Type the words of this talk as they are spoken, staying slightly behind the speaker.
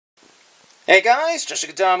Hey guys,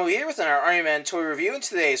 Joshua Kadamu here with our Iron Man toy review, and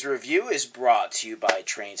today's review is brought to you by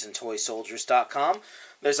TrainsandToySoldiers.com.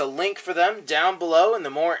 There's a link for them down below in the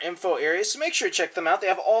more info area, so make sure to check them out. They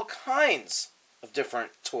have all kinds of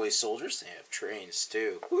different toy soldiers. They have trains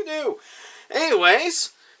too. Who knew?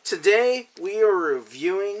 Anyways, today we are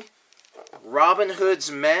reviewing Robin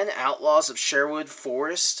Hood's Men, Outlaws of Sherwood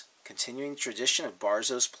Forest, continuing tradition of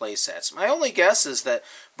Barzo's Playsets. My only guess is that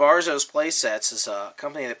Barzo's Playsets is a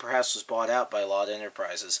company that perhaps was bought out by LOD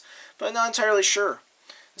Enterprises, but I'm not entirely sure.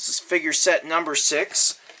 This is figure set number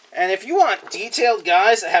 6, and if you want detailed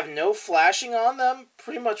guys that have no flashing on them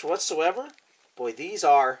pretty much whatsoever, boy, these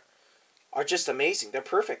are just amazing. They're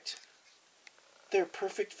perfect. They're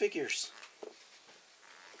perfect figures.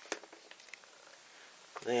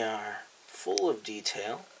 They are full of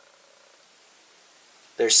detail.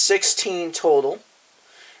 There's 16 total,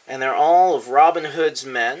 and they're all of Robin Hood's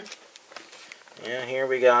men. Yeah, here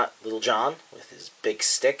we got Little John with his big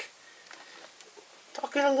stick.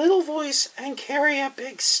 Talk in a little voice and carry a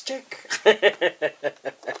big stick.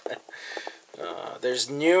 There's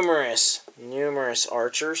numerous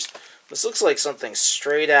archers. This looks like something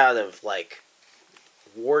straight out of, like,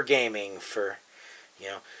 wargaming for, you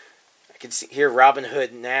know, I can hear Robin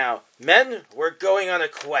Hood now. Men, we're going on a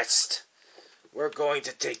quest. We're going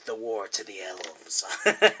to take the war to the elves.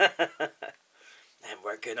 And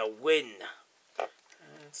we're gonna win.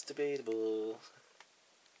 It's debatable.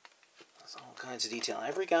 There's all kinds of detail.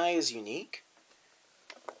 Every guy is unique.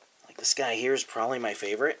 Like this guy here is probably my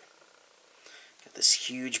favorite. Got this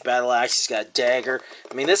huge battle axe. He's got a dagger.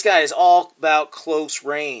 I mean, this guy is all about close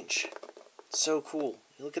range. So cool.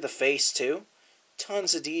 You look at the face, too.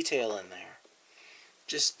 Tons of detail in there.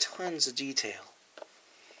 Just tons of detail.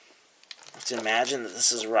 I have to imagine that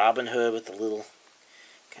this is Robin Hood with the little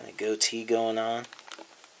kind of goatee going on.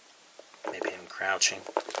 Maybe him crouching,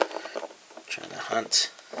 trying to hunt.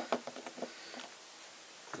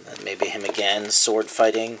 And then maybe him again, sword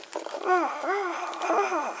fighting.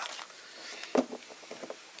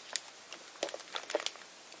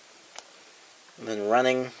 And then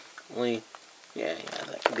running. Only, yeah,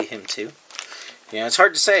 that could be him too. You know, it's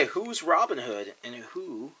hard to say who's Robin Hood and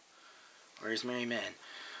who are his merry men.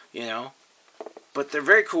 You know? But they're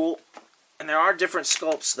very cool. And there are different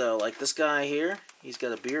sculpts, though. Like this guy here, he's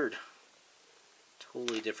got a beard.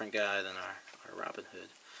 Totally different guy than our Robin Hood.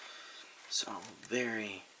 So,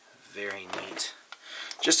 very, very neat.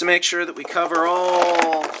 Just to make sure that we cover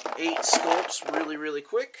all 8 sculpts really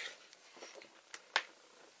quick.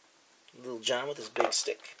 Little John with his big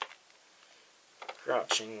stick.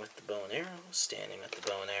 Crouching with the bow and arrow. Standing with the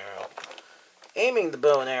bow and arrow. Aiming the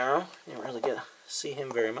bow and arrow. You don't really get to see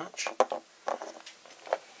him very much.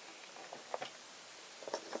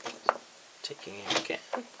 Taking him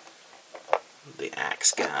again. The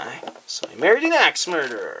axe guy. So he married an axe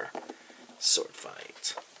murderer. Sword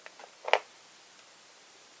fight.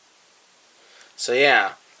 So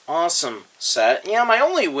yeah, awesome set. Yeah, my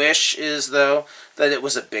only wish is, though, that it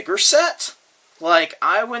was a bigger set. Like,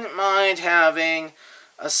 I wouldn't mind having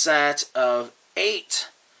a set of 8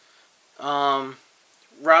 Robin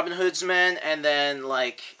Hood's men, and then,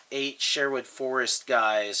 like, 8 Sherwood Forest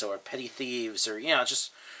guys, or petty thieves, or, you know,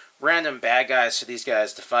 just random bad guys for these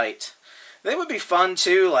guys to fight. They would be fun,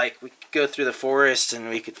 too. Like, we could go through the forest, and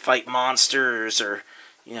we could fight monsters, or,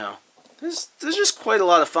 you know, there's just quite a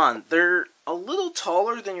lot of fun. They're a little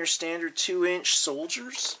taller than your standard 2-inch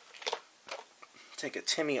soldiers. Take a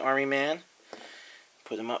Timmy Army Man,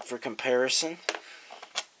 put him up for comparison.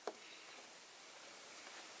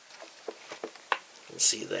 You can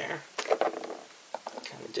see there.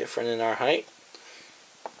 Kind of different in our height.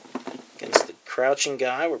 Against the crouching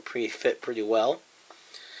guy, we're fit pretty well.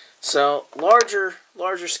 So, larger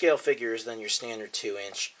scale figures than your standard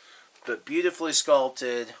 2-inch, but beautifully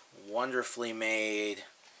sculpted, wonderfully made,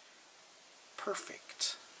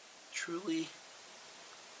 perfect. Truly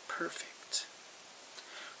perfect.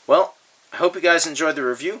 Well, I hope you guys enjoyed the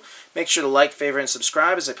review. Make sure to like, favorite, and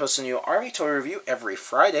subscribe as I post a new Army toy review every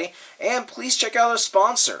Friday. And please check out our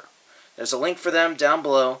sponsor. There's a link for them down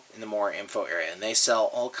below in the more info area. And they sell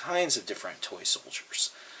all kinds of different toy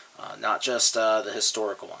soldiers. Not just the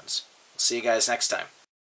historical ones. See you guys next time.